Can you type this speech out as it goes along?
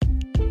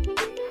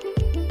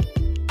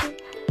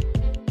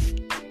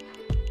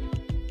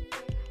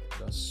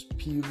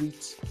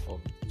spirit of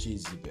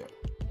Jezebel.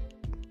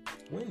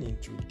 When he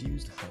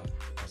introduced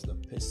her as the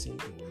person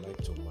he would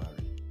like to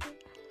marry,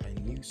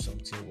 I knew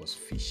something was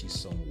fishy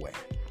somewhere,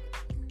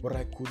 but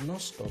I could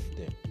not stop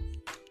them.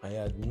 I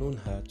had known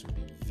her to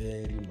be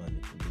very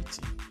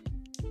manipulative.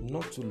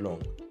 Not too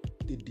long,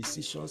 the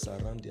decisions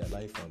around their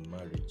life and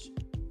marriage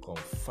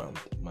confirmed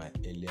my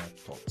earlier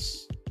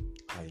thoughts.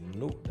 I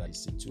know that the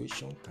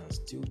situation can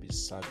still be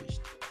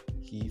salvaged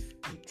if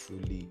it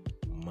truly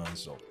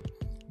mans up.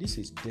 This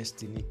is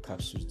Destiny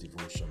Capsules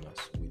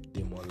Devotionals with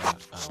Demola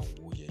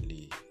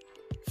Awoyele.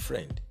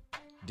 Friend,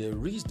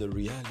 there is the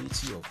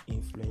reality of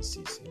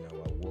influences in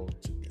our world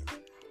today.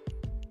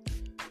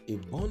 A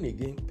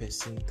born-again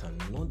person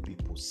cannot be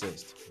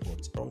possessed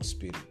but wrong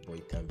spirit, but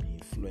it can be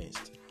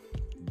influenced.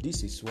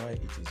 This is why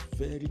it is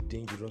very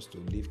dangerous to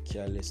live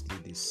carelessly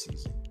this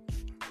season.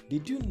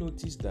 Did you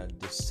notice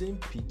that the same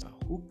Peter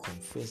who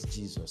confessed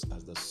Jesus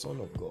as the Son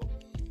of God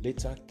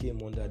later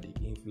came under the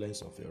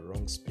influence of a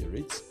wrong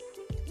spirit?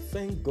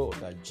 Thank God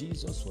that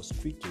Jesus was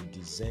quick to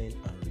discern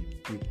and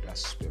rebuke that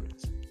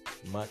spirit.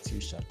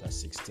 Matthew chapter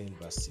 16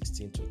 verse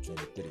 16 to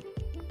 23.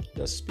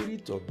 The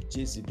spirit of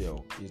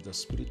Jezebel is the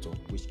spirit of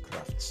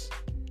witchcraft.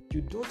 You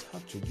don't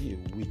have to be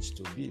a witch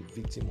to be a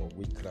victim of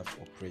witchcraft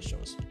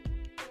operations.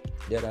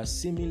 There are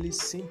seemingly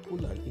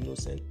simple and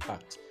innocent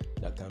acts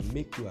that can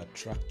make you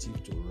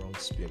attractive to wrong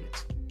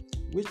spirits.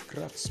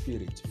 Witchcraft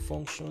spirit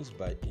functions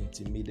by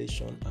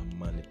intimidation and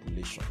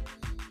manipulation.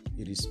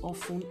 It is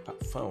often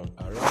found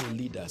around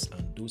leaders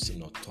and those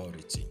in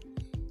authority.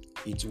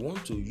 It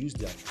wants to use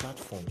their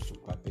platforms to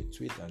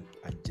perpetuate an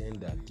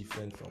agenda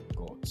different from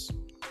God's.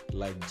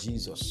 Like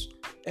Jesus,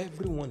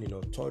 everyone in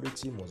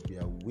authority must be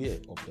aware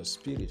of the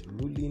spirit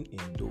ruling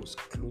in those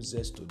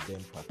closest to them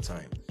per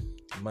time.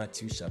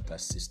 Matthew chapter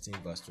 16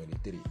 verse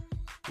 23.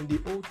 In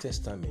the Old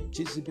Testament,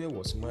 Jezebel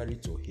was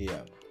married to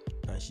Ahab,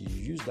 and she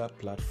used that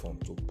platform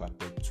to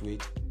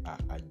perpetuate her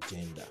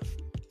agenda.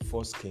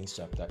 1 Kings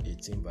chapter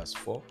 18 verse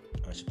 4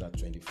 and chapter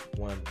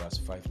 21 verse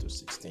 5 to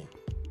 16.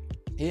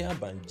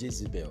 Ahab and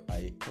Jezebel are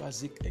a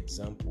classic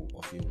example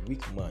of a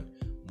weak man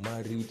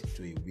married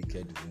to a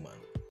wicked woman.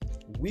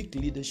 Weak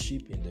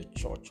leadership in the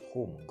church,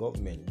 home,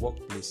 government,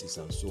 workplaces,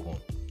 and so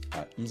on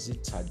are easy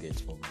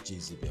targets of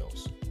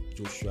Jezebels.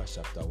 Joshua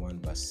chapter 1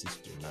 verse 6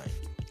 to 9.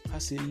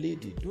 As a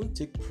lady, don't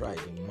take pride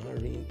in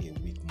marrying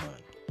a weak man.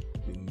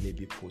 You may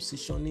be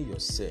positioning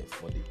yourself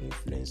for the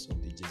influence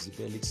of the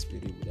Jezebelic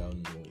spirit without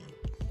knowing.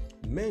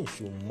 Men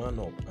should man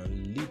up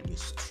and lead with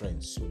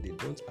strength so they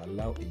don't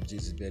allow a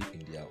Jezebel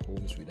in their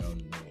homes without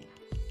knowing.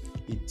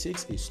 It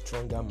takes a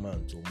stronger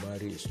man to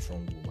marry a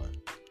strong woman.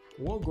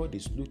 What God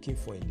is looking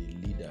for in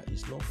a leader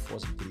is not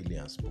forced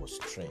brilliance but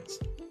strength.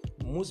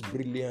 Most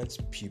brilliant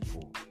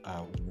people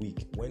are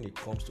weak when it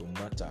comes to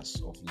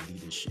matters of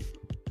leadership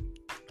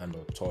and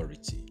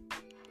authority.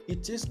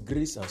 It takes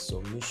grace and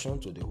submission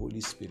to the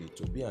Holy Spirit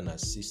to be an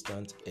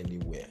assistant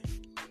anywhere.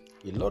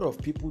 A lot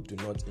of people do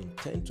not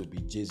intend to be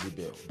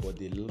Jezebel, but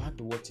they lack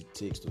what it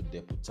takes to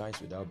deputize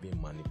without being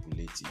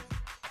manipulative.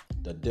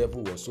 The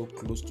devil was so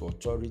close to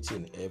authority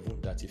in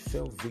heaven that he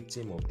fell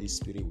victim of this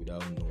spirit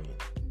without knowing.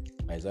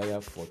 Isaiah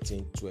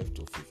 14, 12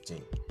 to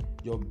 15.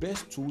 Your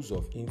best tools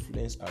of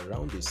influence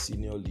around a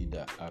senior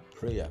leader are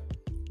prayer,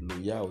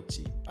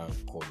 loyalty,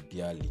 and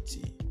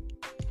cordiality.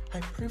 I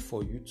pray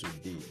for you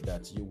today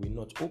that you will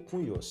not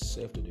open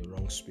yourself to the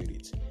wrong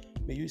spirit.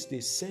 May you stay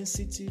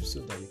sensitive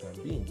so that you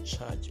can be in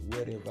charge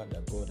wherever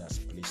that God has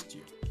placed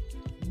you.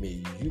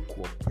 May you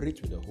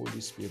cooperate with the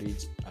Holy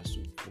Spirit as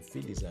you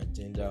fulfill His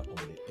agenda on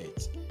the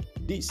earth.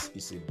 This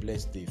is a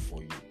blessed day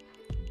for you.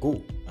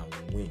 Go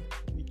and win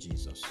with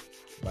Jesus.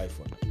 Bye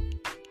for now.